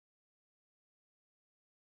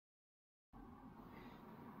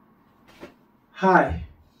Hi,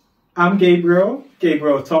 I'm Gabriel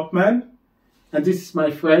Topman, and this is my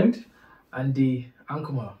friend Andy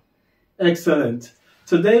Ankuma. Excellent.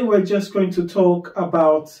 Today we're just going to talk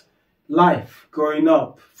about life growing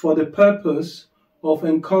up for the purpose of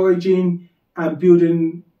encouraging and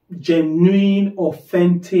building genuine,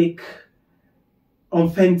 authentic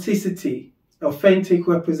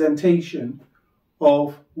representation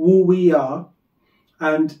of who we are.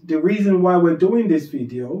 And the reason why we're doing this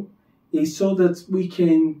video is so that we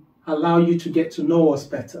can allow you to get to know us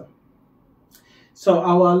better. So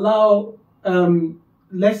I'll allow,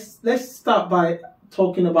 let's start by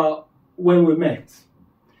talking about when we met.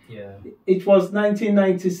 Yeah. It was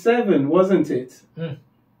 1997, wasn't it? Mm.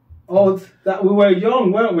 Old, that we were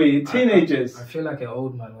young, weren't we? Teenagers. I feel like an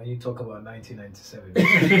old man when you talk about 1997.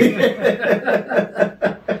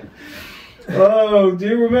 Oh, do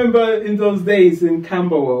you remember in those days in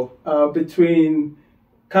Camberwell, between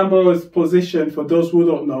Camberwell's position, for those who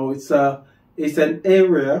don't know, it's an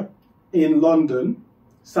area in London,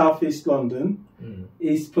 southeast London. Mm.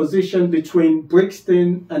 It's positioned between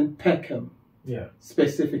Brixton and Peckham. Yeah.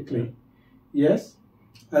 Specifically. Mm. Yes?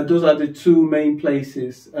 Those are the two main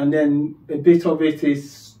places. And then a bit of it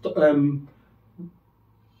is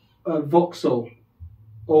Vauxhall,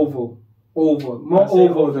 Oval, more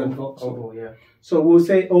Oval than Vauxhall. Oval, yeah. So we'll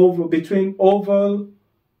say Oval, between Oval,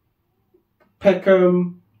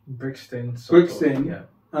 Peckham, Brixton, yeah,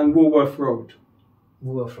 and Woolworth Road.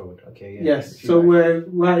 Woolworth Road, okay, yeah. Yes, so we're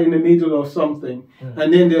right in the middle of something. Mm.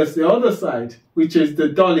 And then there's the other side, which is the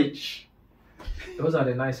Dulwich. Those are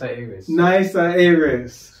the nicer areas. Nicer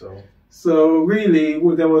areas. So really,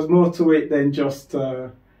 there was more to it than just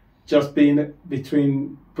being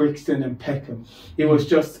between Brixton and Peckham. It was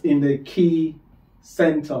just in the key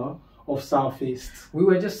centre of Southeast. We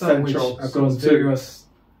were just central across various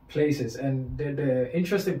places, and the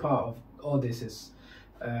interesting part of all this is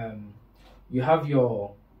you have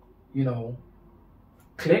your,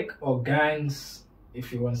 clique or gangs,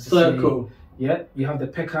 if you want to circle. Say. Yeah, you have the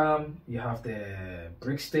Peckham, you have the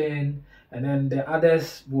Brixton, and then the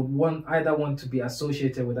others would either want to be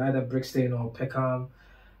associated with either Brixton or Peckham.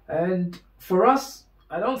 And for us,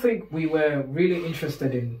 I don't think we were really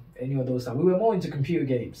interested in any of those stuff. We were more into computer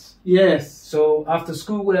games. Yes. So after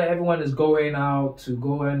school, where everyone is going out to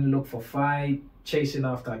go and look for fight, chasing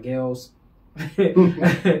after girls,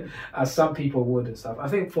 as some people would and stuff. I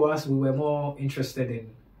think for us, we were more interested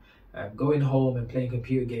in going home and playing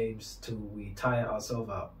computer games till we tire ourselves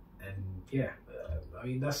out. And yeah, I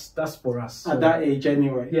mean that's for us. So, at that age,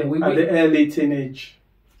 anyway. Yeah, at the early teenage.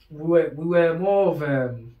 We were more of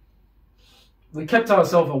we kept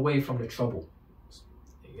ourselves away from the trouble.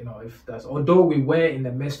 If that's, although we were in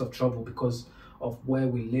the midst of trouble because of where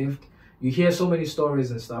we lived, you hear so many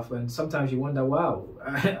stories and stuff, and sometimes you wonder, wow,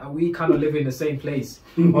 are we kind of living in the same place?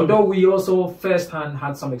 Although we also firsthand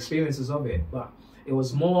had some experiences of it, but it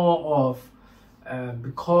was more of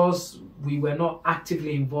because we were not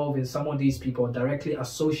actively involved in some of these people, directly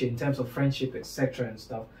associated in terms of friendship, etc. and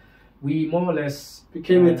stuff. We more or less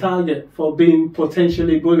became a target for being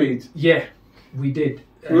potentially bullied. Yeah, we did.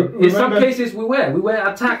 In some cases, we were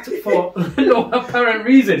attacked for no apparent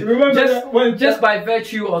reason. Just by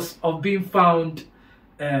virtue of being found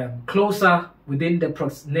closer within the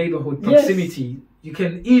neighborhood proximity, yes. You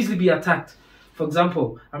can easily be attacked. For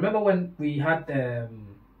example, I remember when we had,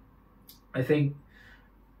 I think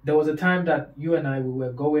there was a time that you and I, we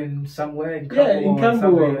were going somewhere in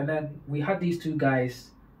Camberwell, and then we had these two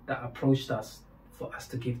guys that approached us for us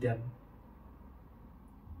to give them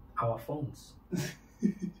our phones.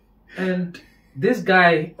 And this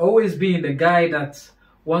guy, always being the guy that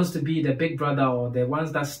wants to be the big brother or the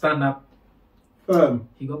ones that stand up,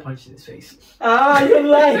 he got punched in his face. Ah, you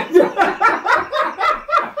lied!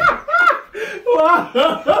 Wow.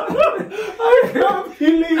 I can't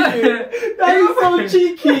believe it. That is so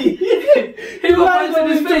cheeky. He got punched in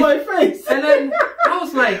his face. My face. And then I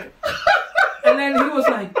was like, and then he was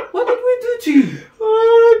like, what did we do to you?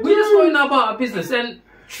 Oh, we're just going about our business. And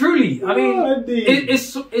truly, I mean,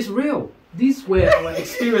 it's real. These were our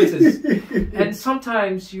experiences. And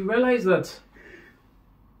sometimes you realize that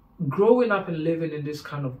growing up and living in this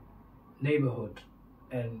kind of neighborhood,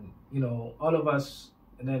 and all of us,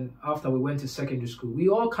 and then after we went to secondary school, we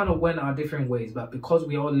all kind of went our different ways, but because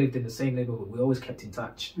we all lived in the same neighborhood, we always kept in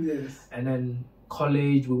touch. Yes. And then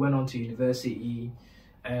college, we went on to university.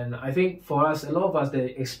 And I think for us, a lot of us,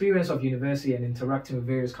 the experience of university and interacting with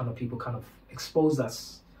various kind of people kind of exposed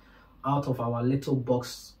us out of our little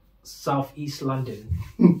box, Southeast London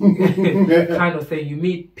kind of thing. You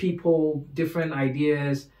meet people, different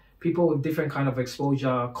ideas, people with different kind of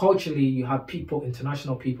exposure. Culturally, you have people,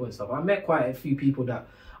 international people and stuff. I met quite a few people that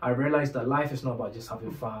I realized that life is not about just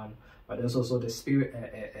having fun, but there's also the spirit,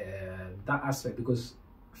 that aspect. Because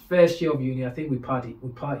first year of uni, I think we partied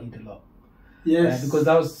a lot. Yes. Because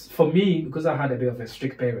that was, for me, because I had a bit of a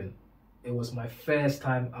strict parent, it was my first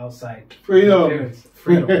time outside. Freedom. Parents,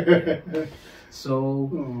 freedom. Yeah.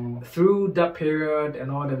 So through that period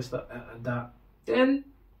and all that stuff, then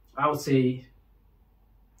I would say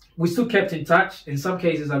we still kept in touch. In some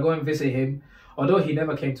cases, I go and visit him, although he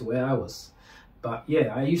never came to where I was. But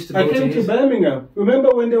yeah, I used to go I came to Birmingham.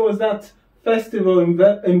 Remember when there was that festival in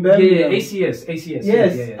Birmingham? Yeah, ACS. Yes, Yeah.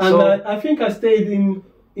 And So, I think I stayed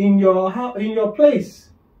in your place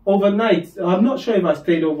overnight. I'm not sure if I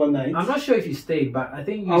stayed overnight. I'm not sure if you stayed, but I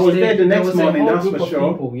think you I was stayed. there the next morning, There that's was a whole for group of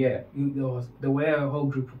sure. people, yeah. There were a whole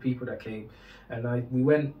group of people that came, and we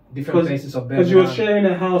went different places of Birmingham. Because you were sharing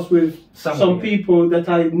a house with some people that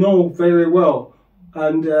I know very well,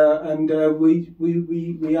 and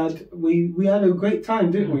we had a great time,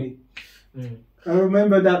 didn't we? I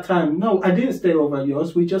remember that time. No, I didn't stay over at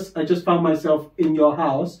yours. I just found myself in your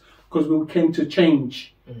house because we came to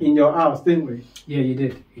change in your house, didn't we? Yeah, you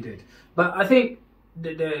did. But I think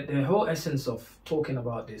the whole essence of talking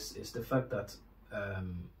about this is the fact that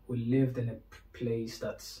we lived in a place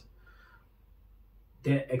that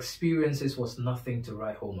their experiences was nothing to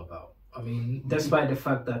write home about. I mean, despite the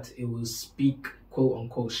fact that it will speak, quote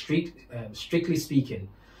unquote, strictly speaking,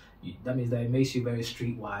 that means that it makes you very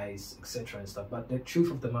streetwise, etc. and stuff. But the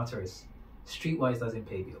truth of the matter is, streetwise doesn't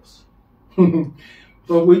pay bills.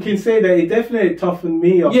 But we can say that it definitely toughened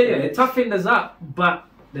me up. Yeah, it toughened us up, but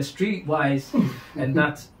the streetwise and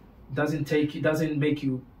that doesn't make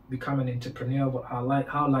you become an entrepreneur. But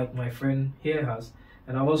how like my friend here has,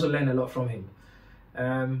 and I've also learned a lot from him.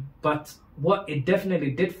 But what it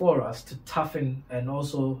definitely did for us to toughen and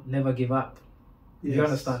also never give up. Yes. You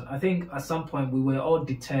understand? I think at some point we were all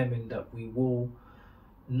determined that we will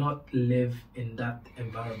not live in that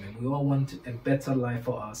environment. We all want a better life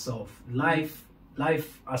for ourselves. Life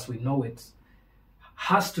as we know it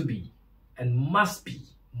has to be and must be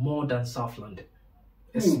more than South London,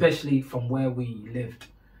 especially from where we lived.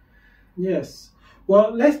 Yes.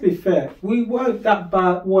 Well, let's be fair. We weren't that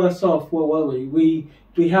bad worse off, were we?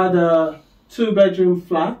 We had a 2-bedroom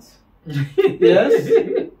flat.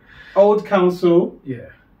 Yes. Old council. Yeah.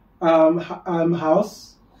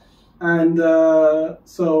 House. And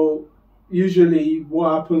so usually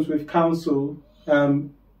what happens with council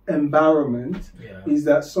environment is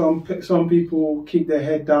that some people keep their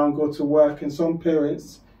head down, go to work, and some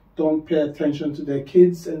parents don't pay attention to their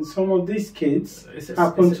kids, and some of these kids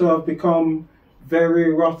happen to have become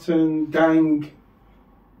very rotten, gang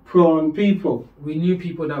prone people. We knew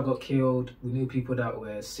people that got killed, we knew people that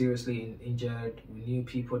were seriously injured, we knew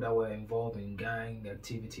people that were involved in gang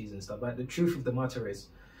activities and stuff. But the truth of the matter is,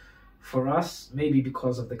 for us, maybe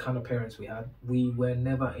because of the kind of parents we had, we were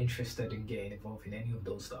never interested in getting involved in any of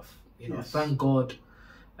those stuff. You know, thank God,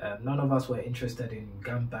 none of us were interested in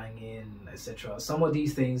gang banging, etc. Some of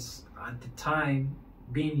these things at the time,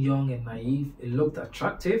 being young and naive, it looked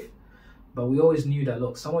attractive, but we always knew that,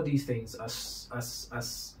 look, some of these things,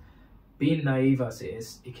 as being naive as it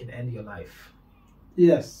is, it can end your life.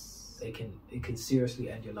 Yes, it can seriously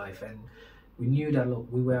end your life. And we knew that, look,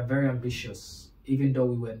 we were very ambitious, even though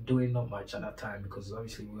we were doing not much at that time, because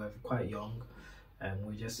obviously we were quite young and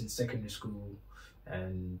we were just in secondary school,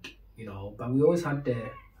 and you know, but we always had the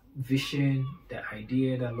vision, the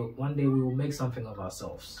idea that, look, one day we will make something of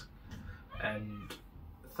ourselves. And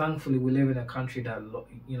thankfully we live in a country that,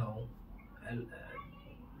 you know,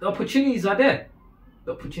 the opportunities are there.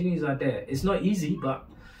 The opportunities are there. It's not easy, but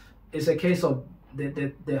it's a case of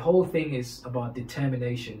the whole thing is about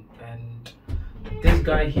determination. And this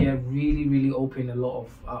guy here really opened a lot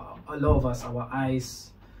of us, our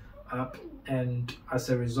eyes up, and as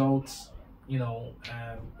a result, you know,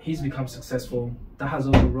 he's become successful. That has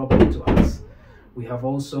also rubbed into us. We have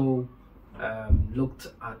also looked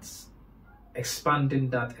at expanding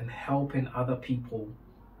that and helping other people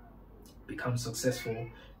become successful,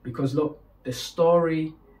 because look, the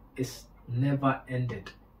story is never ended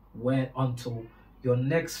until your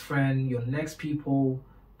next friend, your next people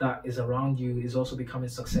that is around you is also becoming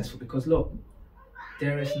successful. Because look,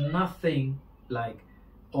 there is nothing like,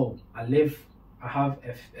 oh, I have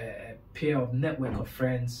a pair of network of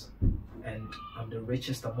friends and I'm the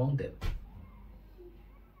richest among them.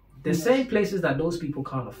 The same places that those people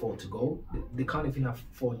can't afford to go, they can't even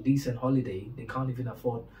afford a decent holiday, they can't even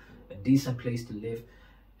afford a decent place to live.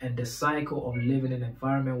 And the cycle of living in an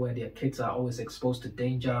environment where their kids are always exposed to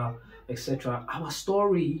danger, etc. Our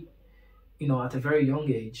story at a very young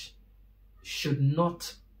age, should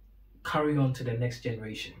not carry on to the next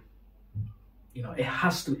generation. It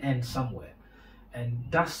has to end somewhere. And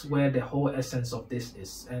that's where the whole essence of this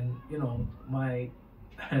is. And, my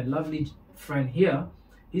lovely friend here,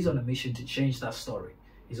 he's on a mission to change that story.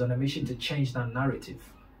 He's on a mission to change that narrative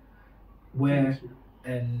where,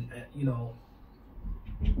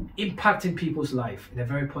 impacting people's life in a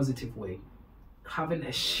very positive way, having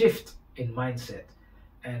a shift in mindset,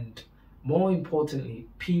 and more importantly,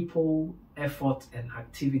 people, effort, and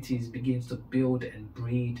activities begins to build and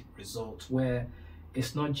breed results where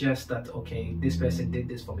it's not just that, okay, this person did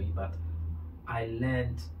this for me, but I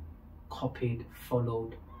learned, copied,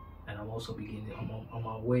 followed, and I'm also beginning on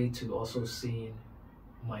my way to also seeing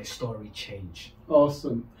my story change.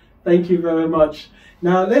 Awesome. Thank you very much.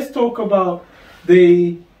 Now let's talk about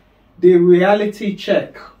the reality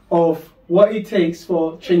check of what it takes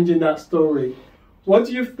for changing that story. What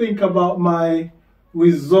do you think about my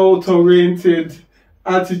result-oriented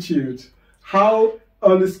attitude? How,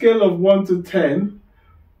 on a scale of 1 to 10,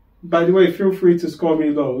 by the way, feel free to score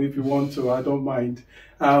me low if you want to, I don't mind.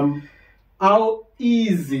 How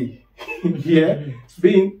easy, yeah,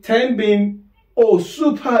 10 being,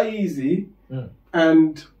 super easy,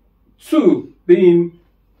 and 2 being,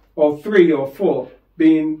 or 3 or 4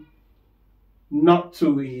 being not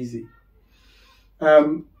too easy.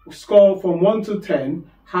 Score from 1 to 10,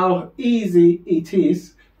 how easy it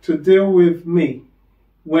is to deal with me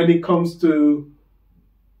when it comes to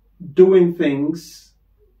doing things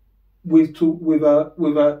with a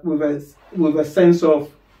sense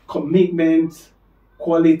of commitment,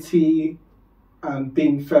 quality, and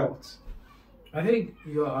being felt. I think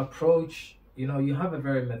your approach, you have a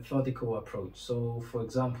very methodical approach. So, for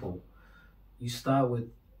example, you start with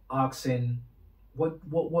asking, what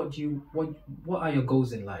are your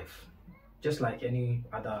goals in life? Just like any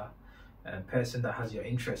other person that has your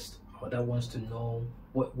interest or that wants to know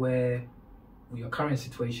where your current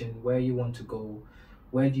situation, where you want to go,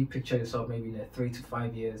 where do you picture yourself maybe in 3 to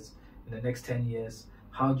 5 years, in the next 10 years,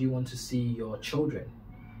 how do you want to see your children?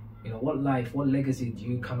 What life, what legacy do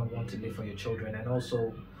you kind of want to live for your children? And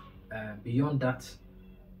also beyond that,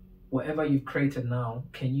 whatever you've created now,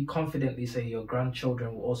 can you confidently say your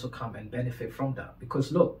grandchildren will also come and benefit from that?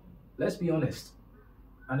 Because look, let's be honest,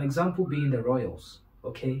 an example being the royals,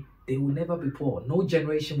 okay? They will never be poor. No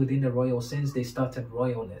generation within the royals since they started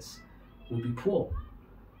royalness will be poor.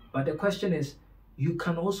 But the question is, you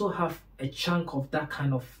can also have a chunk of that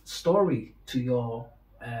kind of story to your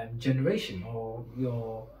generation or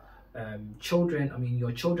your children. I mean,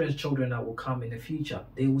 your children's children that will come in the future.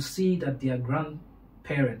 They will see that their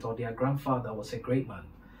grandparent or their grandfather was a great man,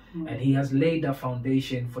 and he has laid that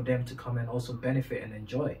foundation for them to come and also benefit and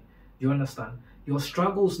enjoy. You understand? Your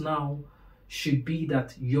struggles now should be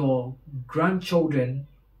that your grandchildren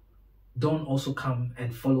don't also come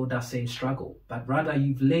and follow that same struggle, but rather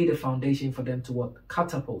you've laid a foundation for them to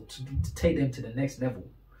catapult, to take them to the next level.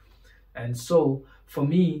 And so for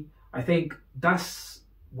me, I think that's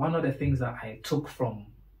one of the things that I took from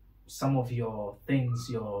some of your things,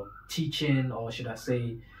 your teaching, or should I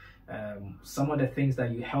say, some of the things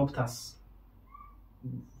that you helped us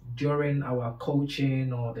during our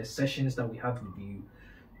coaching or the sessions that we have with you,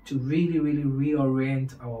 to really, really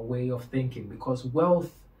reorient our way of thinking. Because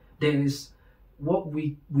wealth, there is, what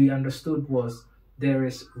we understood was there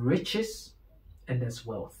is riches and there's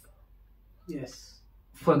wealth. Yes.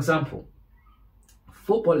 For example,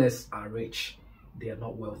 footballers are rich, they are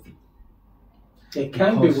not wealthy. They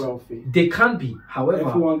can be wealthy. They can be, however,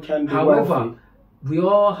 everyone can be wealthy. We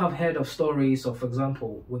all have heard of stories of, for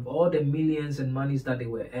example, with all the millions and monies that they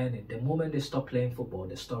were earning, the moment they stop playing football,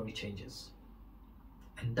 the story changes.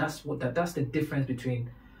 And that's the difference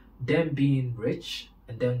between them being rich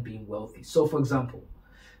and them being wealthy. So, for example,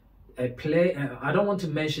 I don't want to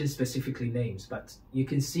mention specifically names, but you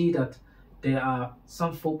can see that there are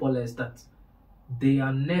some footballers that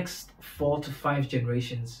their next 4 to 5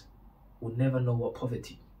 generations will never know what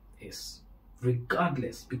poverty is,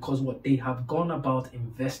 regardless, because what they have gone about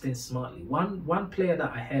investing smartly. One player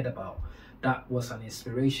that I heard about that was an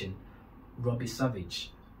inspiration, Robbie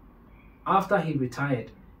Savage. After he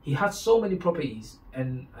retired, he had so many properties,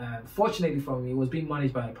 and fortunately for him, he was being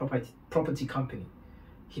managed by a property company.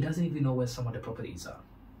 He doesn't even know where some of the properties are.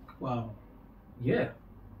 Wow. Yeah.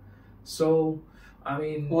 So, I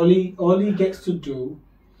mean, all he gets to do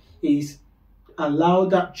is allow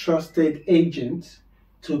that trusted agent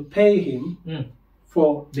to pay him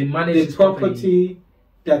for the property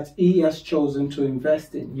that he has chosen to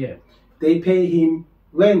invest in. Yeah. They pay him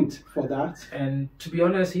rent for that. And to be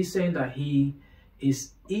honest, he's saying that he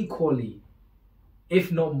is equally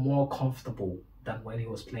if not more comfortable than when he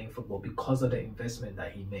was playing football because of the investment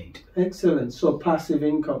that he made. Excellent. So passive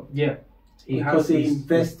income. Yeah. Because he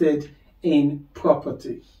invested in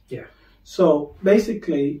property. Yeah. So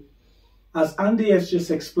basically, as Andy has just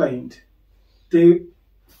explained, the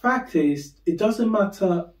fact is, it doesn't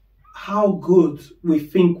matter how good we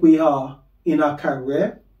think we are in our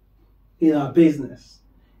career, in our business.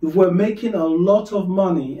 If we're making a lot of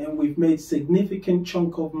money and we've made significant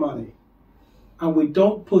chunk of money and we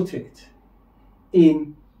don't put it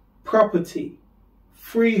in property,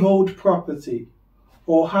 freehold property,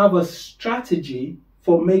 or have a strategy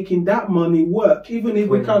for making that money work, even if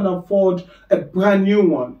we can't afford a brand new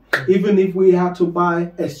one, even if we had to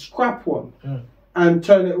buy a scrap one and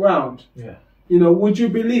turn it around. Yeah. You know, would you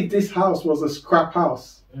believe this house was a scrap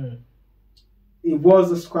house? It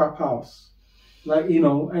was a scrap house. Like, you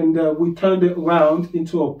know, and we turned it around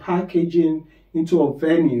into a packaging, into a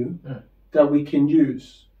venue that we can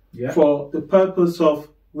use for the purpose of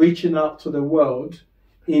reaching out to the world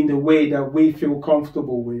in the way that we feel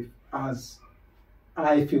comfortable with, as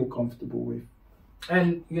I feel comfortable with.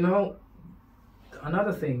 And, you know,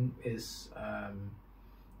 another thing is,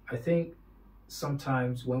 I think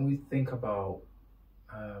sometimes when we think about,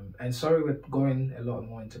 and sorry we're going a lot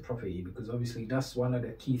more into property, because obviously that's one of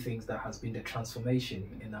the key things that has been the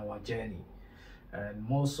transformation in our journey. And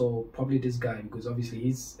more so probably this guy, because obviously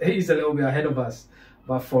he's a little bit ahead of us.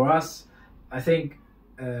 But for us, I think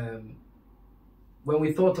when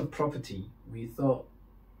we thought of property, we thought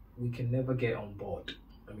we can never get on board.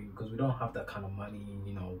 I mean, because we don't have that kind of money,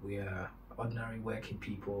 you know, we are ordinary working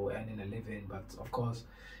people earning a living, but of course,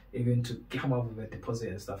 even to come up with a deposit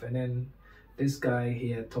and stuff. And then this guy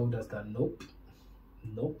here told us that nope,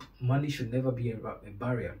 money should never be a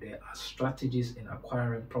barrier. There are strategies in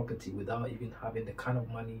acquiring property without even having the kind of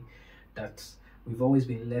money that we've always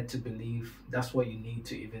been led to believe that's what you need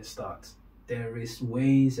to even start. There is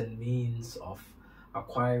ways and means of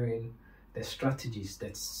acquiring. The strategies,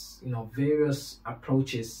 that's, you know, various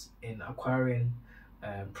approaches in acquiring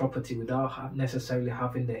property without necessarily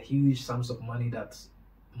having the huge sums of money that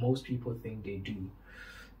most people think they do.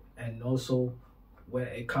 And also, when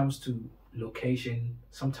it comes to location,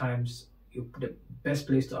 sometimes the best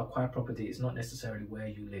place to acquire property is not necessarily where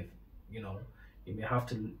you live. You know, you may have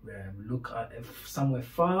to look at somewhere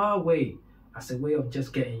far away as a way of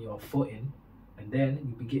just getting your foot in, and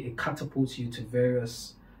then it catapults you to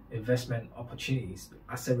various investment opportunities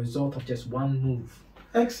as a result of just one move.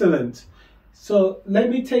 Excellent. So let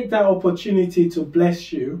me take that opportunity to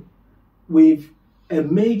bless you with a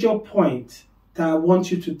major point that I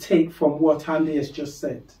want you to take from what Andy has just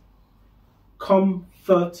said.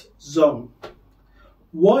 Comfort zone.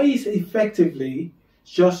 What he's effectively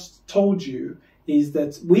just told you is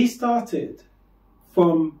that we started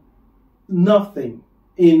from nothing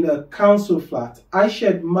in a council flat. I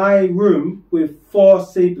shared my room with 4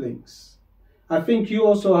 siblings. I think you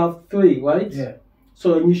also have 3, right? Yeah.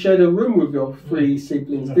 So you shared a room with your 3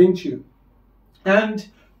 siblings, didn't you? And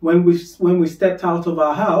when we stepped out of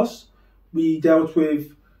our house, we dealt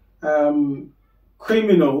with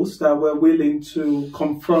criminals that were willing to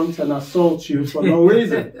confront and assault you for no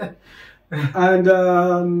reason.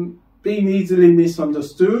 And being easily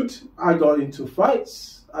misunderstood, I got into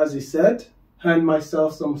fights, as he said, earned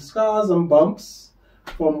myself some scars and bumps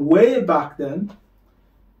from way back then.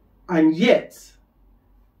 And yet,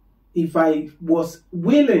 if I was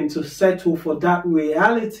willing to settle for that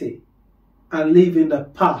reality and live in the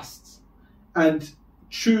past and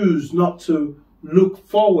choose not to look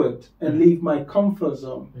forward and leave my comfort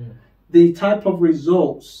zone, the type of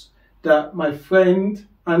results that my friend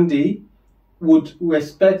Andy would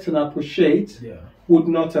respect and appreciate would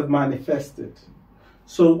not have manifested.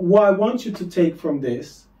 So what I want you to take from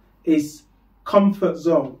this is comfort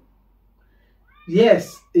zone.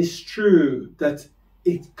 Yes, it's true that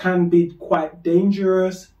it can be quite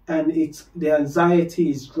dangerous and the anxiety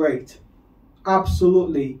is great.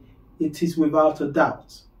 Absolutely, it is without a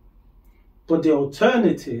doubt. But the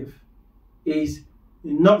alternative is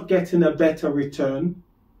not getting a better return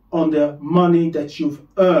on the money that you've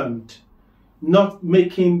earned, not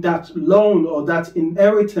making that loan or that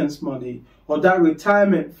inheritance money or that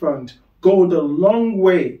retirement fund go the long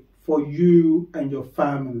way for you and your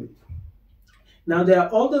family. Now, there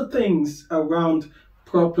are other things around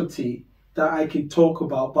property that I could talk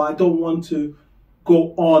about, but I don't want to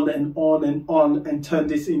go on and on and on and turn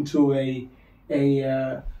this into a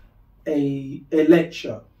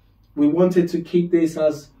lecture. We wanted to keep this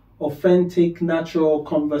as authentic, natural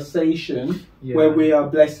conversation where we are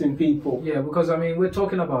blessing people. Yeah, because I mean, we're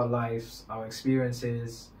talking about lives, our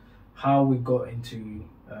experiences, how we got into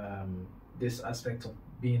this aspect of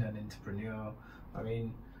being an entrepreneur. I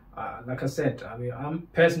mean, like I said, I mean,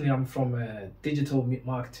 I'm from a digital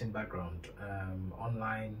marketing background,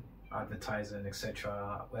 online advertising,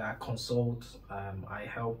 etc., where I consult, I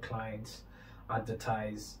help clients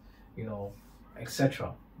advertise, you know,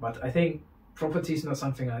 etc. But I think property is not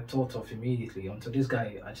something I thought of immediately until this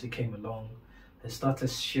guy actually came along and started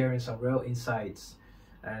sharing some real insights.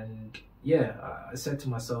 And yeah, I said to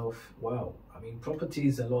myself, wow, I mean, property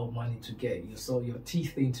is a lot of money to get your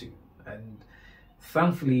teeth into. And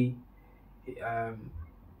thankfully,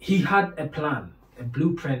 he had a plan, a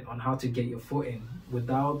blueprint on how to get your foot in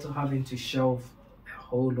without having to shelve a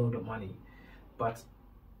whole load of money. But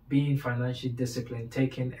being financially disciplined,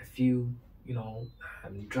 taking a few, you know,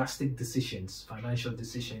 drastic decisions, financial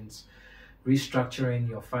decisions, restructuring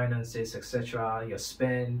your finances, etc., your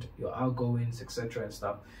spend, your outgoings, etc., and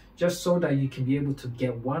stuff, just so that you can be able to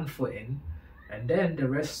get one foot in, and then the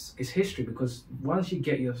rest is history. Because once you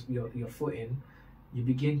get your foot in, you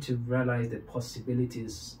begin to realize the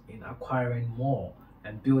possibilities in acquiring more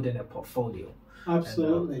and building a portfolio.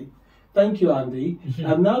 Absolutely. Thank you, Andy.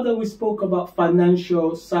 And now that we spoke about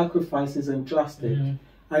financial sacrifices and drastic,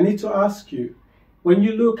 I need to ask you, when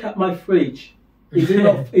you look at my fridge,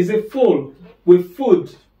 is it full with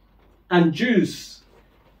food and juice?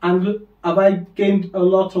 And have I gained a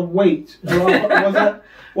lot of weight?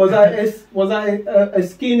 Was I a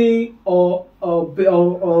skinny or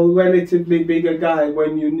relatively bigger guy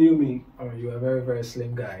when you knew me? Oh, you are a very, very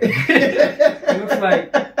slim guy. It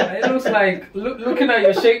looks like looking at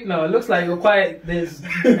your shape now, it looks like there's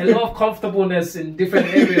a lot of comfortableness in different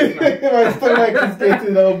areas now. My stomach is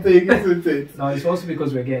getting all big, isn't it? No, it's also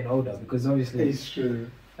because we're getting older, because obviously it's true.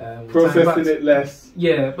 Processing it less.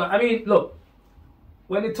 Yeah, but I mean, look,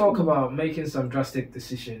 when you talk about making some drastic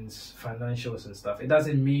decisions, financials and stuff, it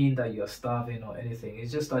doesn't mean that you're starving or anything.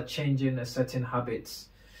 It's just that changing a certain habits,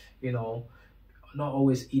 you know, not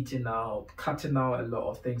always eating out, cutting out a lot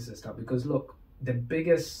of things and stuff. Because look, the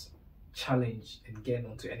biggest challenge in getting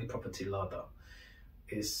onto any property ladder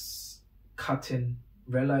is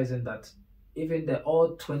realizing that even the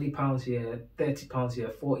odd £20 here, £30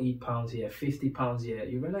 here, £40 here, £50 here,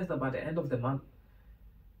 you realize that by the end of the month,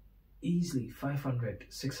 easily £500,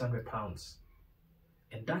 £600,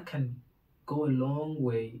 and that can go a long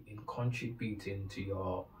way in contributing to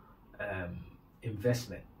your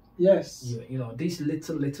investment. Yes. You know, these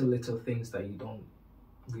little things that you don't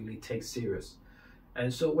really take serious.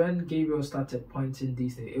 And so when Gabriel started pointing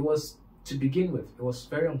these things, it was, to begin with, it was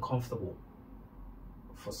very uncomfortable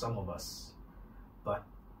for some of us. But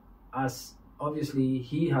as obviously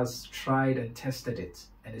he has tried and tested it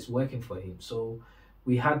and it's working for him, so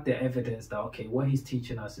we had the evidence that, okay, what he's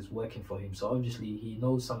teaching us is working for him. So obviously he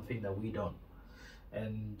knows something that we don't.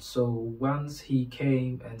 And so once he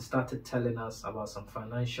came and started telling us about some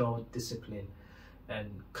financial discipline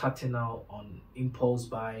and cutting out on impulse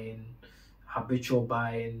buying, habitual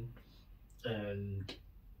buying, and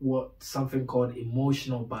something called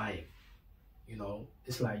emotional buying. You know,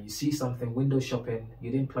 it's like you see something, window shopping, you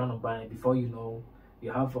didn't plan on buying, before you know,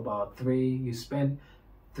 you have about you spend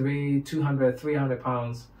 £200,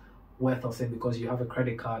 £300 worth of things because you have a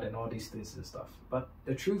credit card and all these things and stuff. But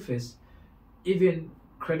the truth is, even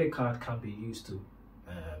credit card can be used to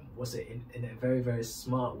in a very, very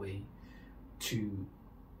smart way to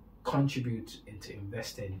contribute into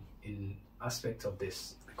investing in aspects of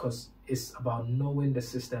this, because it's about knowing the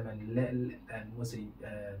system and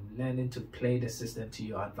learning to play the system to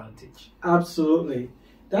your advantage. Absolutely.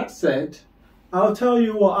 That said, I'll tell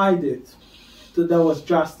you what I did that was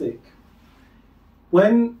drastic.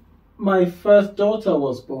 When my first daughter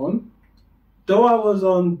was born, though I was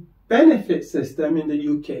on benefit system in the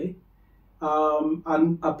UK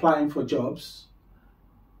and applying for jobs,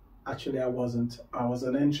 actually I wasn't. I was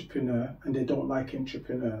an entrepreneur and they don't like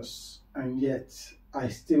entrepreneurs, and yet I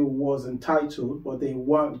still was entitled, but they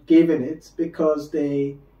weren't giving it because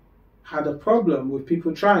they had a problem with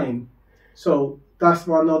people trying. So that's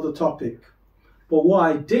another topic. But what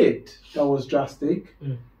I did that was drastic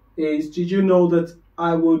is, did you know that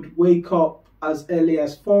I would wake up as early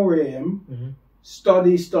as 4 a.m.,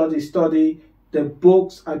 study the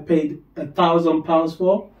books I paid £1,000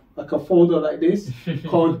 for, like a folder like this,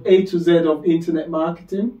 called A to Z of Internet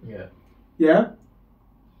Marketing. Yeah. Yeah?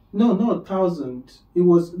 No, not 1,000. It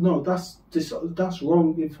was, no, that's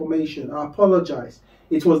wrong information. I apologize.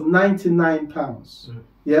 It was £99.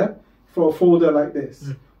 Yeah? For a folder like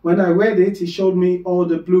this. When I read it, it showed me all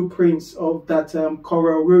the blueprints of that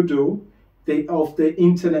Corel Rudo, of the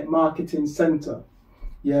Internet Marketing Center,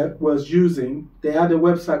 was using. They had a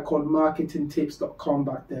website called marketingtips.com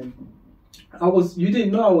back then. you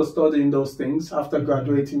didn't know I was studying those things after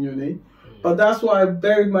graduating uni, but that's what I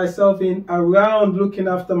buried myself in, around looking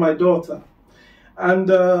after my daughter.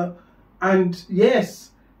 And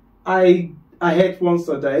yes, I ate once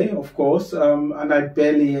a day, of course, and I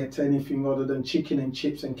barely ate anything other than chicken and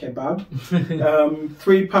chips and kebab.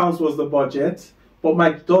 £3 was the budget, but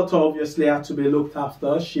my daughter obviously had to be looked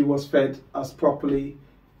after. She was fed as properly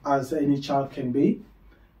as any child can be.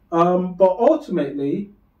 But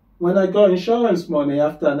ultimately, when I got insurance money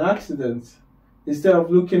after an accident, instead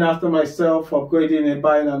of looking after myself, upgrading and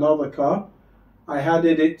buying another car, I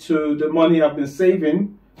added it to the money I've been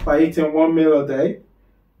saving by eating 1 meal a day.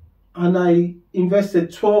 And I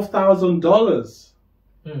invested $12,000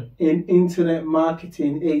 in internet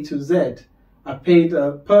marketing A to Z. I paid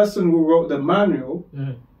a person who wrote the manual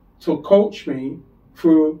to coach me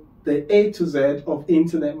through the A to Z of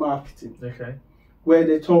internet marketing. Okay. Where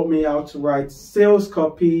they taught me how to write sales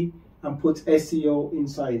copy and put SEO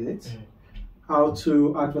inside it, how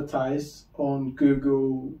to advertise on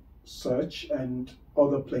Google search and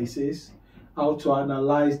other places, how to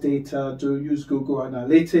analyze data, use Google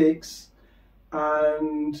Analytics,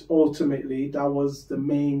 and ultimately that was the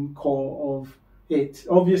main core of it.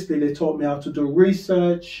 Obviously, they taught me how to do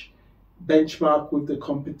research, benchmark with the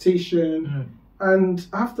competition, and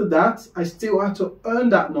after that, I still had to earn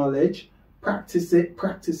that knowledge, practice it,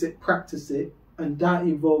 and that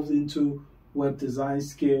evolves into web design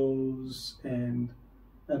skills and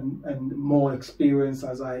more experience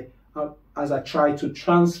as I try to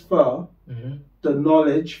transfer the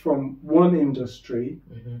knowledge from one industry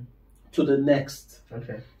to the next.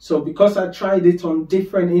 Okay. So because I tried it on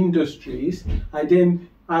different industries, I then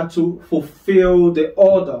had to fulfill the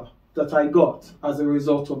order that I got as a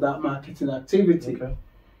result of that marketing activity. Okay.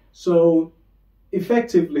 So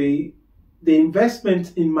effectively, the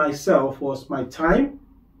investment in myself was my time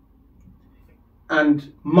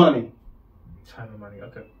and money. Time and money,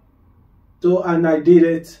 okay. And I did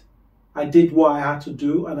it. I did what I had to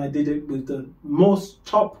do, and I did it with the most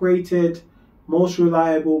top-rated, most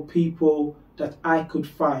reliable people that I could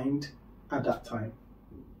find at that time.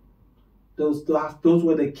 Those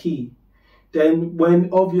were the key. Then when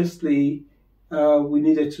obviously we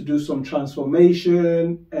needed to do some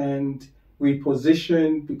transformation and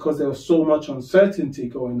reposition because there was so much uncertainty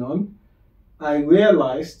going on, I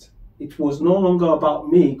realized it was no longer about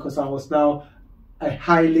me because I was now a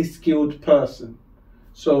highly skilled person.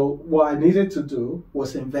 So what I needed to do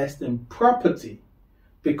was invest in property,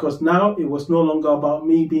 because now it was no longer about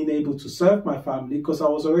me being able to serve my family, because I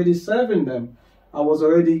was already serving them. I was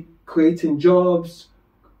already creating jobs,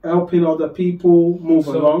 helping other people move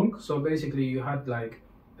along. So basically you had like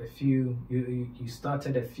a few, you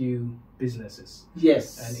started a few businesses.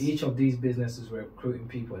 Yes. And each of these businesses were recruiting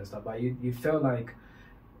people and stuff, but you felt like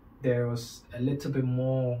there was a little bit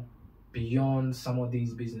more beyond some of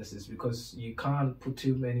these businesses, because you can't put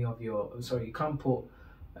too many of your, you can't put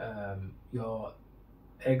your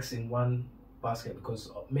eggs in one basket,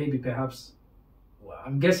 because maybe perhaps,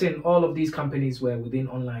 I'm guessing all of these companies were within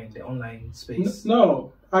the online space.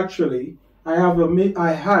 No, actually,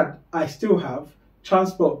 I still have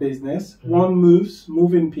transport business. One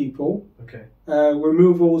moving people. Okay.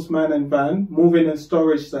 Removals, man and van, moving and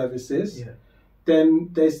storage services. Yeah. Then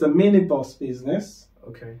there's the minibus business.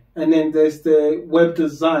 Okay. And then there's the web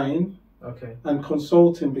design. Okay. And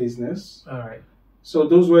consulting business. All right. So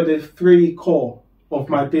those were the three core of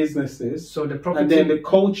my businesses. So the property, and then the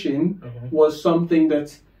coaching was something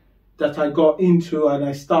that I got into and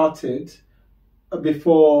I started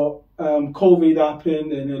before COVID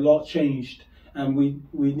happened, and a lot changed, and we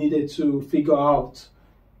needed to figure out.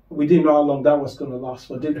 We didn't know how long that was going to last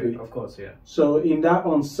for, did we? Of course, yeah. So in that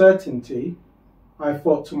uncertainty, I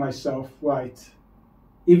thought to myself, right,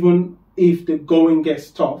 even if the going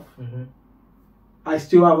gets tough, I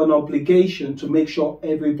still have an obligation to make sure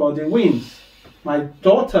everybody wins. My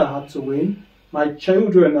daughter had to win, my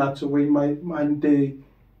children had to win, and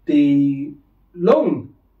the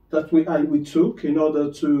loan that we took in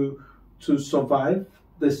order to survive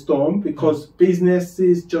the storm, because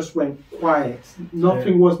businesses just went quiet.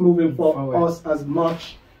 Nothing was moving for us as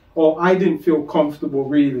much, or I didn't feel comfortable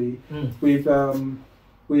really with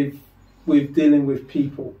dealing with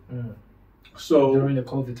people. So during the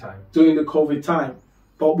COVID time.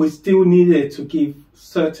 But we still needed to give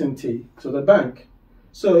certainty to the bank.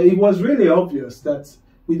 So it was really obvious that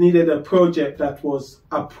we needed a project that was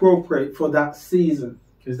appropriate for that season.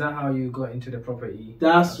 Is that how you got into the property?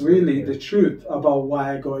 That's really the truth about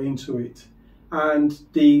why I got into it. And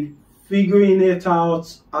the figuring it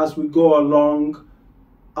out as we go along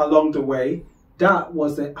the way, that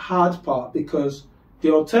was the hard part, because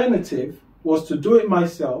the alternative was to do it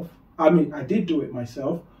myself. I mean, I did do it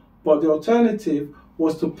myself, but the alternative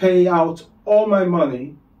was to pay out all my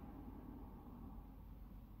money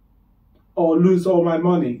or lose all my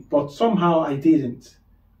money. But somehow I didn't.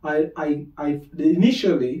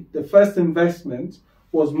 Initially, the first investment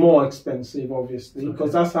was more expensive, obviously,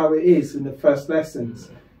 because that's how it is in the first lessons.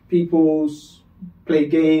 People play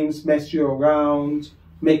games, mess you around,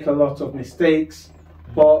 make a lot of mistakes,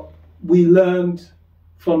 but we learned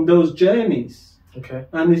from those journeys. Okay.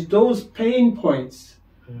 And it's those pain points,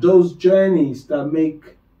 those journeys that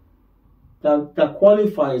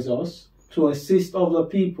qualifies us to assist other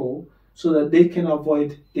people so that they can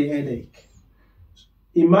avoid the headache.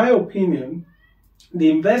 In my opinion, the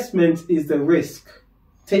investment is the risk.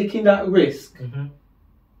 Taking that risk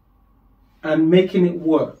and making it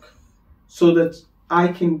work so that I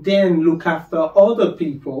can then look after other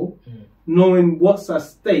people, knowing what's at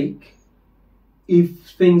stake if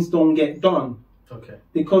things don't get done. Okay.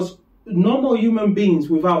 Because normal human beings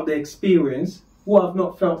without the experience who have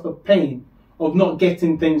not felt the pain of not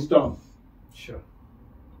getting things done. Sure.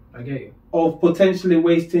 I get you. Of potentially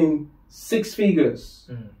wasting 6 figures.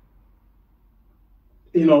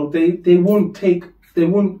 You know, they won't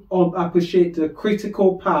appreciate the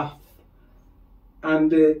critical path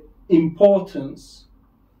and the importance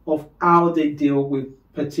of how they deal with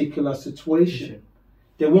particular situation.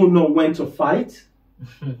 They won't know when to fight.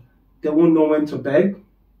 They won't know when to beg.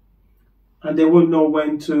 And they won't know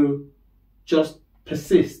when to just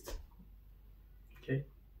persist. Okay.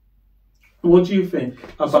 What do you think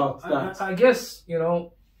about that? I guess, you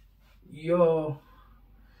know, your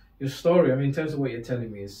story, I mean, in terms of what you're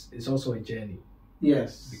telling me, is also a journey.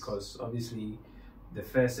 Yes. Because obviously the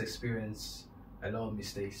first experience, a lot of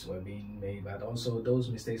mistakes were being made, but also those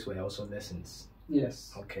mistakes were also lessons.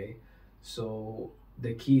 Yes. Okay. So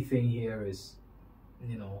the key thing here is,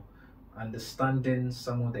 you know, understanding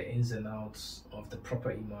some of the ins and outs of the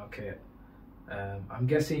property market. I'm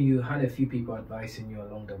guessing you had a few people advising you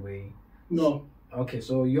along the way. No. Okay,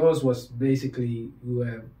 so yours was basically you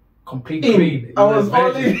were complete green. I was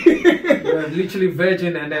only you were literally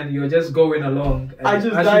virgin, and then you're just going along. And I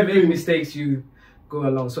just as dive you make in. mistakes, you go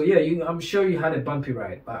along. So yeah, I'm sure you had a bumpy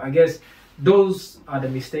ride, but I guess those are the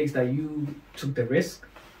mistakes that you took the risk.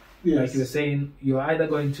 Yes. Like you were saying, you're either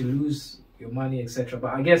going to lose your money, etc.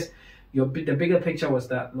 But I guess the bigger picture was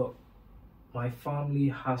that, look, my family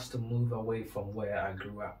has to move away from where I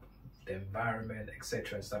grew up, the environment,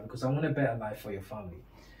 etc. and stuff, because I want a better life for your family.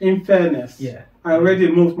 In fairness, Yeah. I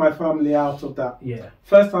already moved my family out of that. Yeah.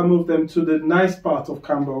 First, I moved them to the nice part of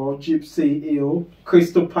Camberwell, Gypsy Hill,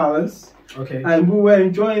 Crystal Palace. Okay. And we were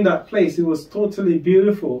enjoying that place. It was totally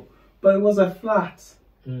beautiful, but it was a flat,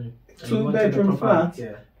 And you 2-bedroom flat.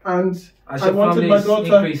 Yeah. And As I your wanted my family's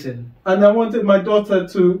daughter, increasing. and I wanted my daughter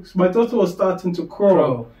was starting to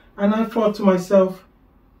crawl. And I thought to myself,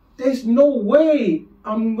 there's no way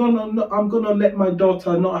I'm gonna let my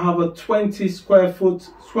daughter not have a 20 foot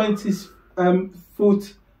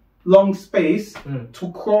long space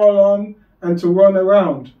to crawl on and to run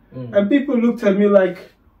around. And people looked at me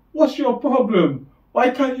like, what's your problem? Why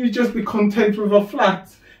can't you just be content with a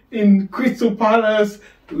flat in Crystal Palace,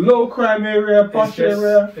 low crime area, posh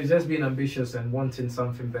area? It's just being ambitious and wanting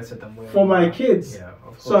something better than where for my kids. Yeah, of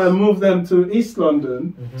course. So I moved them to East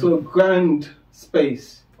London to a grand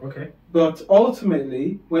space. Okay. But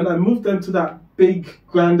ultimately, when I moved them to that big,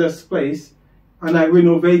 grander space and I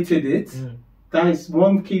renovated it, that is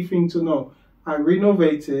one key thing to know. I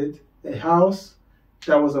renovated a house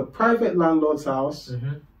that was a private landlord's house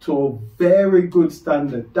to a very good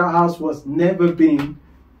standard. That house was never been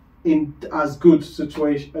in as good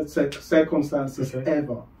circumstances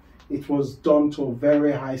ever. It was done to a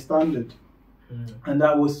very high standard. And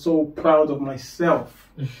I was so proud of myself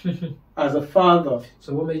as a father.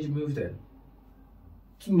 So what made you move then?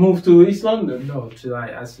 To move to East London? No, to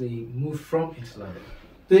actually move from East London.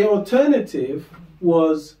 The alternative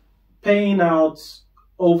was paying out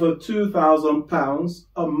over £2,000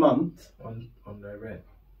 a month on the rent.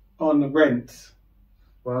 On the rent.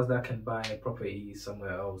 Whilst that can buy a property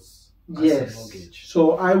somewhere else as a mortgage.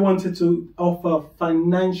 So I wanted to offer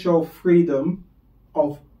financial freedom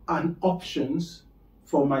and options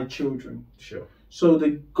for my children. Sure. So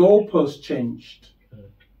the goalpost changed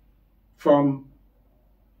from,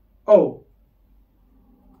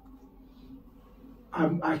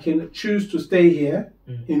 I can choose to stay here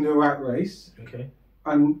in the rat race. Okay.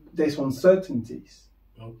 And there's uncertainties.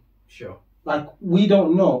 Oh, sure. Like we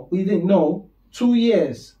don't know. We didn't know. 2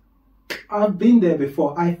 years. I've been there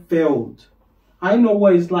before. I failed. I know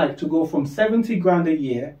what it's like to go from 70 grand a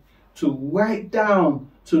year to right down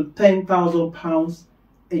to £10,000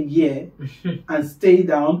 a year and stay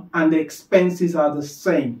down, and the expenses are the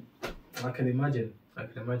same. I can imagine. I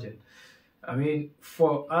can imagine. I mean,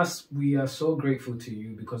 for us, we are so grateful to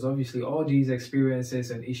you because obviously all these experiences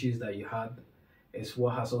and issues that you had is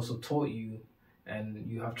what has also taught you, and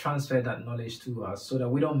you have transferred that knowledge to us so that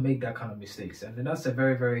we don't make that kind of mistakes. And that's a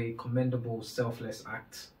very, very commendable, selfless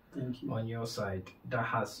act. Thank you. On your side that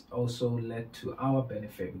has also led to our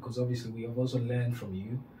benefit, because obviously we have also learned from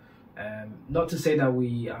you. Not to say that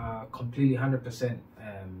we are completely 100%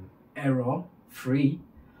 error free.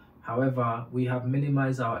 However, we have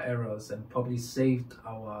minimized our errors and probably saved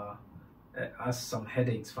our us some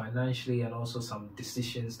headaches financially, and also some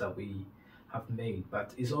decisions that we have made.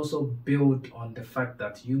 But it's also built on the fact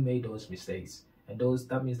that you made those mistakes, and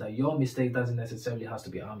that means that your mistake doesn't necessarily have to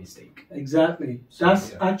be our mistake. Exactly. So,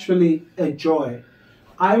 that's actually a joy.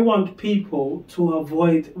 I want people to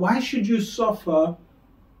avoid, why should you suffer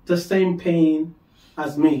the same pain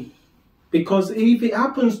as me? Because if it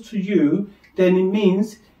happens to you, then it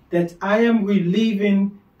means that I am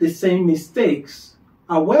reliving the same mistakes.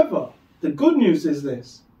 However, the good news is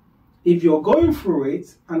this: if you're going through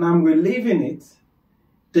it and I'm reliving it,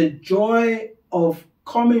 the joy of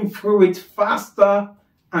coming through it faster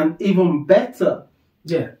and even better.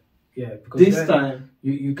 Yeah, yeah. Because this time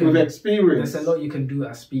you can, with experience, there's a lot you can do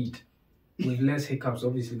at speed with less hiccups,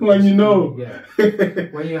 obviously. When you know, yeah,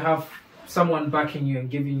 when you have someone backing you and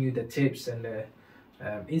giving you the tips and the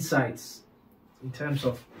insights in terms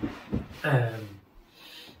of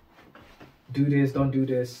do this, don't do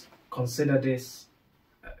this, consider this.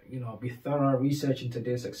 Be thorough, research into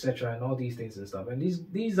this, etc., and all these things and stuff. And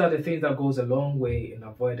these are the things that goes a long way in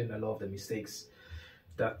avoiding a lot of the mistakes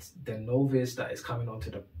that the novice that is coming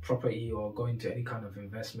onto the property or going to any kind of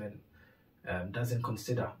investment doesn't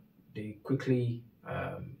consider. They quickly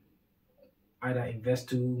either invest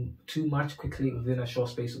too much quickly within a short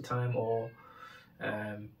space of time, or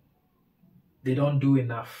they don't do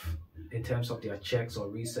enough in terms of their checks or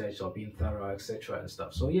research or being thorough, etc., and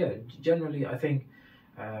stuff. So yeah, generally I think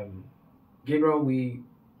Gabriel,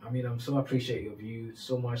 I'm so appreciative of you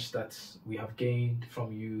so much that we have gained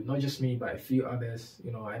from you, not just me, but a few others,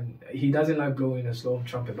 and he doesn't like blowing a slow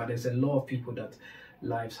trumpet, but there's a lot of people that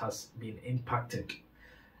lives has been impacted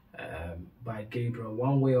by Gabriel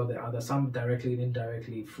one way or the other, some directly and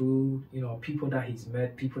indirectly through, people that he's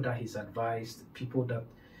met, people that he's advised, people that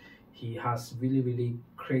he has really, really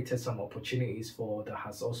created some opportunities for that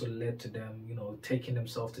has also led to them, taking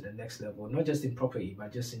themselves to the next level, not just in property,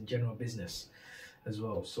 but just in general business as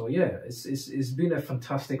well. So yeah, it's been a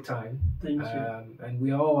fantastic time. Thank you. And we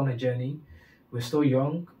are all on a journey. We're still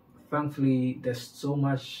young. Thankfully, there's so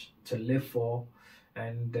much to live for,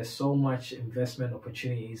 and there's so much investment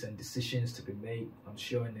opportunities and decisions to be made, I'm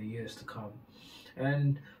sure, in the years to come.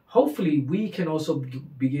 And hopefully we can also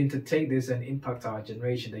begin to take this and impact our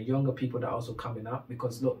generation, the younger people that are also coming up.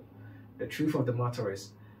 Because look, the truth of the matter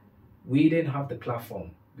is we didn't have the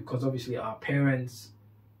platform, because obviously our parents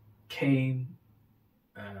came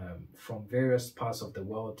from various parts of the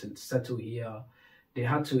world to settle here. They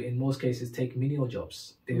had to, in most cases, take menial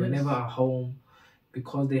jobs. They were never at home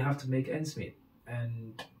because they have to make ends meet,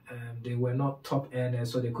 and they were not top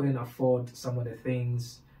earners, so they couldn't afford some of the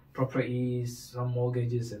things, properties, some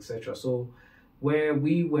mortgages, etc. So where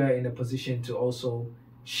we were in a position to also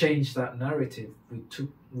change that narrative,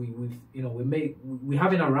 we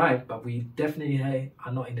haven't arrived, but we definitely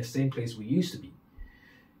are not in the same place we used to be,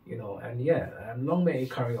 and long may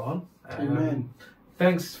it carry on. Amen.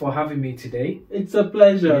 Thanks for having me today. It's a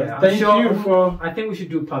pleasure. Yeah, Thank you for... I think we should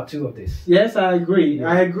do part 2 of this. Yes, I agree. Yeah.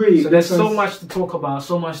 I agree. So there's so much to talk about,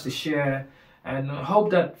 so much to share, and I hope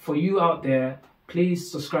that for you out there,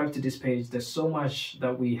 please subscribe to this page. There's so much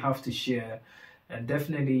that we have to share, and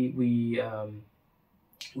definitely we're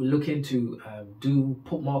looking to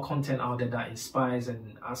put more content out there that inspires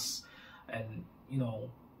us, and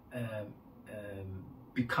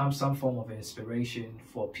become some form of inspiration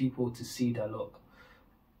for people to see that, look,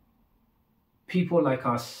 people like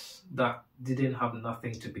us that didn't have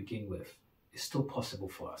nothing to begin with, it's still possible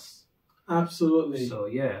for us. Absolutely. So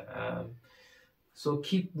yeah, so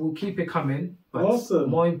we'll keep it coming. But awesome.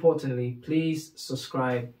 More importantly, please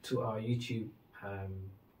subscribe to our YouTube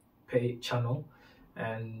channel,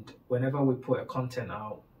 and whenever we put a content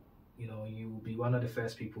out, you will be one of the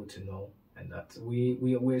first people to know. And that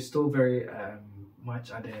we're still very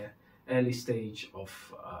much at the early stage of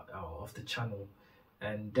the channel,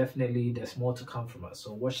 and definitely there's more to come from us,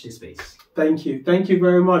 so watch this space. Thank you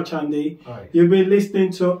very much, Andy. All right. You've been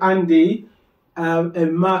listening to Andy, a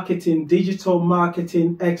digital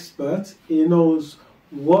marketing expert. He knows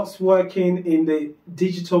what's working in the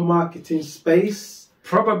digital marketing space,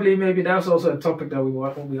 Probably, maybe that's also a topic that we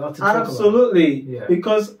ought to talk about. Absolutely, Yeah.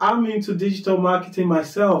 because I'm into digital marketing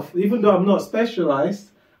myself. Even though I'm not specialized,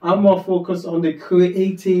 I'm more focused on the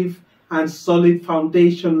creative and solid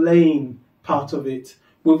foundation laying part of it.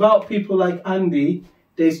 Without people like Andy,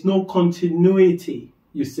 there's no continuity,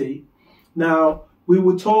 you see. Now, we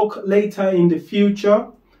will talk later in the future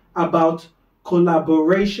about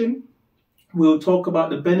collaboration. We'll talk about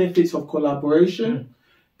the benefits of collaboration,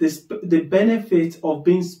 the benefit of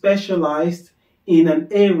being specialized in an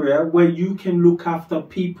area where you can look after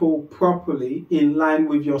people properly in line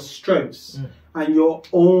with your strengths and your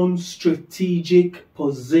own strategic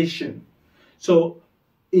position. So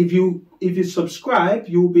if you subscribe,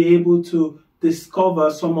 you'll be able to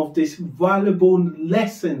discover some of these valuable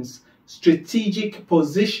lessons, strategic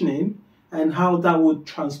positioning, and how that would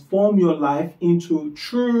transform your life into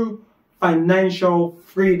true financial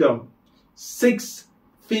freedom.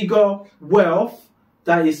 6-figure wealth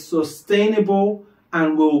that is sustainable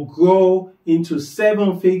and will grow into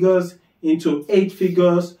 7 figures, into 8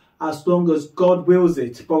 figures, as long as God wills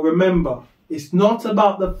it. But remember, it's not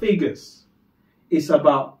about the figures. It's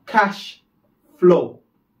about cash flow.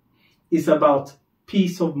 It's about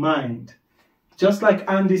peace of mind. Just like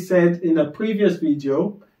Andy said in a previous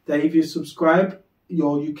video, that if you subscribe,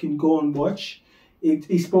 you can go and watch.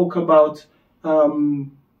 He spoke about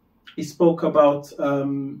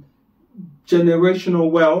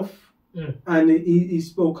generational wealth, and he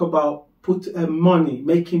spoke about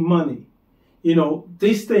making money. You know,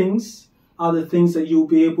 these things are the things that you'll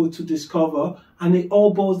be able to discover, and it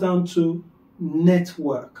all boils down to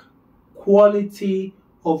network, quality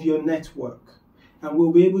of your network. And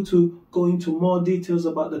we'll be able to go into more details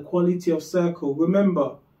about the quality of circle.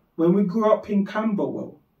 Remember, when we grew up in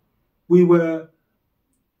Camberwell, we were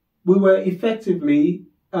effectively,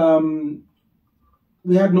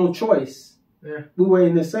 we had no choice. Yeah. We were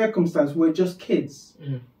in a circumstance, we were just kids.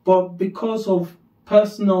 But because of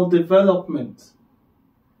personal development,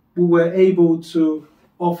 we were able to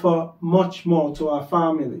offer much more to our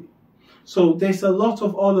family. So there's a lot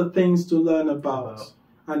of other things to learn about. Wow.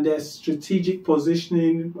 And there's strategic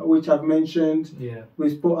positioning, which I've mentioned. Yeah.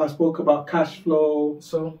 I spoke about cash flow.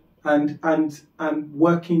 So and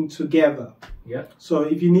working together. Yeah. So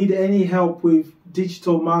if you need any help with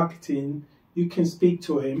digital marketing, you can speak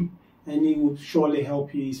to him, and he will surely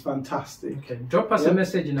help you. He's fantastic. Okay. Drop us a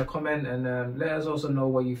message in the comment, and let us also know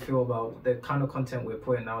what you feel about the kind of content we're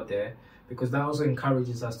putting out there, because that also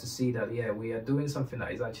encourages us to see that we are doing something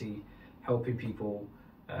that is actually helping people.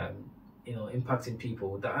 You know, impacting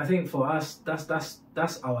people. That I think for us,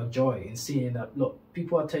 that's our joy in seeing that. Look,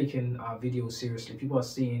 people are taking our videos seriously. People are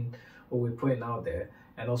seeing what we're putting out there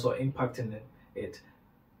and also impacting it.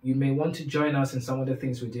 You may want to join us in some of the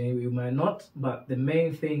things we're doing. You might not, but the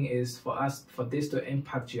main thing is for this to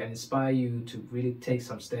impact you and inspire you to really take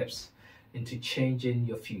some steps into changing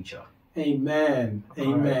your future. Amen.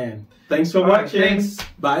 Amen. Thanks for watching. Thanks.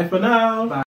 Bye for now. Bye.